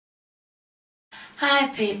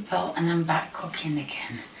Hi people, and I'm back cooking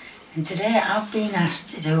again. And today I've been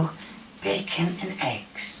asked to do bacon and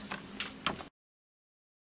eggs.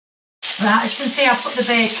 Right, as you can see I've put the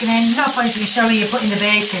bacon in. No point in showing you putting the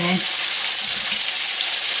bacon in.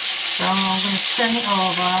 So I'm going to turn it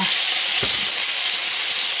over.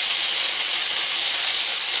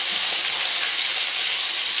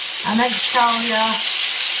 I meant to tell you,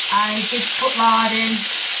 I did put lard in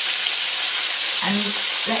and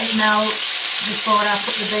let it melt before I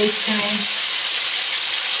put the bacon in.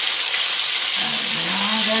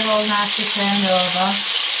 They're all nicely turned over.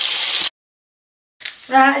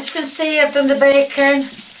 Right, as you can see I've done the bacon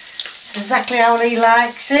exactly how Lee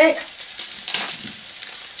likes it.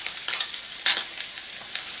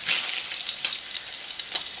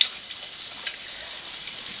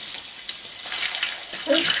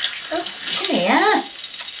 Come here.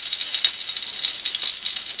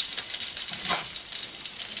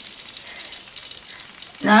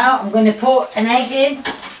 Now I'm going to put an egg in,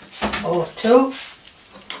 or two.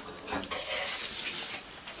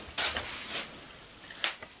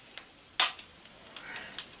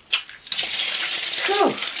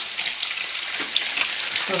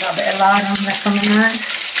 Still got a bit of lard on there coming out.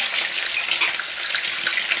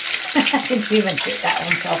 I didn't even take that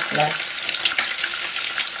one properly.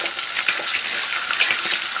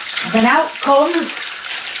 And then out comes,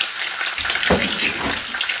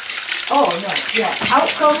 oh no, yeah, out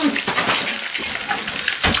comes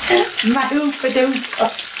my Oompa Doompa.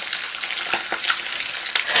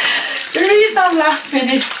 The reason I'm laughing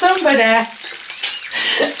is somebody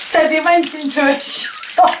said he went into a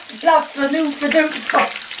shop and asked for an Oompa Doompa.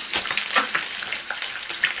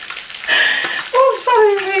 Oh,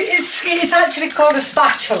 sorry, it's actually called a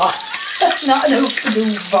spatula, not an Oompa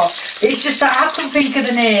Doompa. It's just that I couldn't think of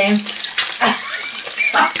the name.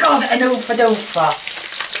 So I called it an Oompa Doompa.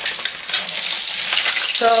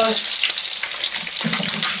 So,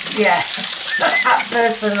 yeah, that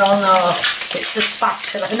person will know it's a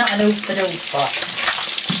spatula, not an Oompa Doompa.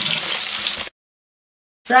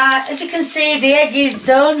 Right, as you can see, the egg is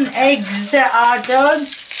done. Eggs are done.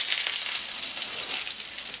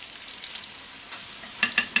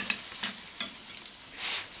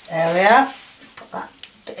 There we are. Put that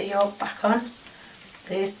bit of yolk back on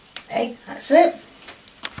the egg. That's it.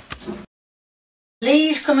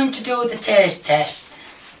 Lee's coming to do the taste test.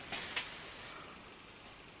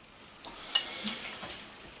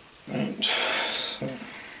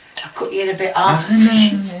 I cut you a bit off.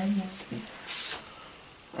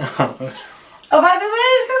 Oh, by the way,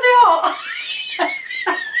 it's going to be hot.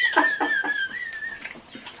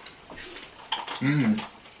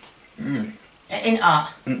 It ain't hot.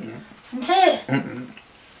 Isn't it?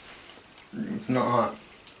 It's not hot.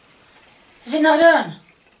 Is it not done?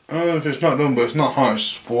 Oh, if it's not done, but it's not hot,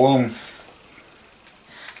 it's warm.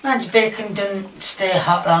 Man's bacon doesn't stay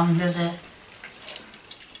hot long, does it?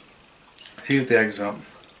 Heat the eggs up.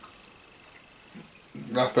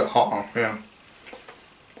 That's a bit hotter, yeah.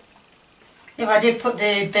 Yeah, but I did put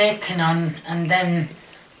the bacon on and then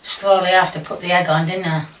slowly after put the egg on, didn't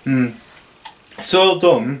I? It's all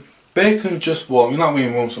done. Bacon's just warm. You're not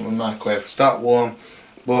really warm something in the microwave. It's that warm.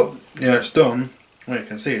 But yeah, it's done. Well, you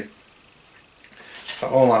can see it. It's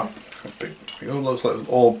like all that. It all looks like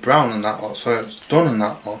all brown in that lot, so it's done in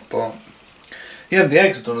that lot. But yeah, the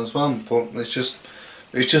eggs are done as well. But it's just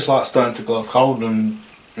like starting to go cold and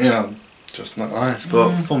just not nice.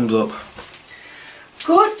 But thumbs up.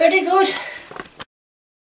 Good, very good.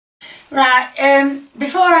 Right,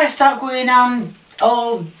 before I start going on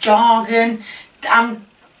all jargon, I'm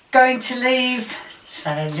going to leave,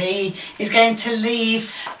 sorry, Lee is going to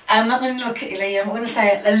leave, I'm not going to look at you, Lee, I'm going to say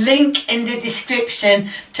it, the link in the description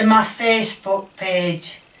to my Facebook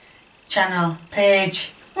page,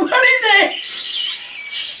 what is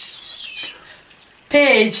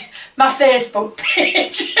it? My Facebook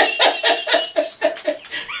page.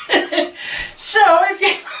 So if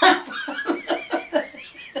you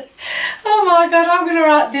oh my god, I'm going to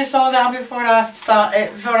write this all down before I start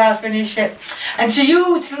it, before I finish it. And to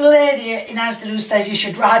you, to the lady in Asda who says you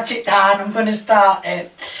should write it down, I'm going to start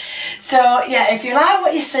it. So yeah, if you like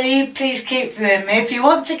what you see, please keep viewing me. If you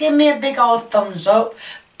want to give me a big old thumbs up,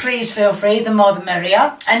 please feel free, the more the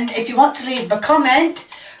merrier. And if you want to leave a comment,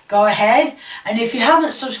 go ahead. And if you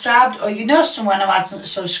haven't subscribed or you know someone who hasn't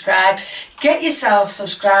subscribed, get yourself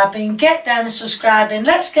subscribing, get them subscribing.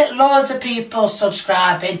 Let's get loads of people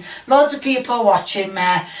subscribing, loads of people watching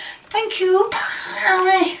me. Thank you.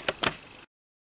 Bye.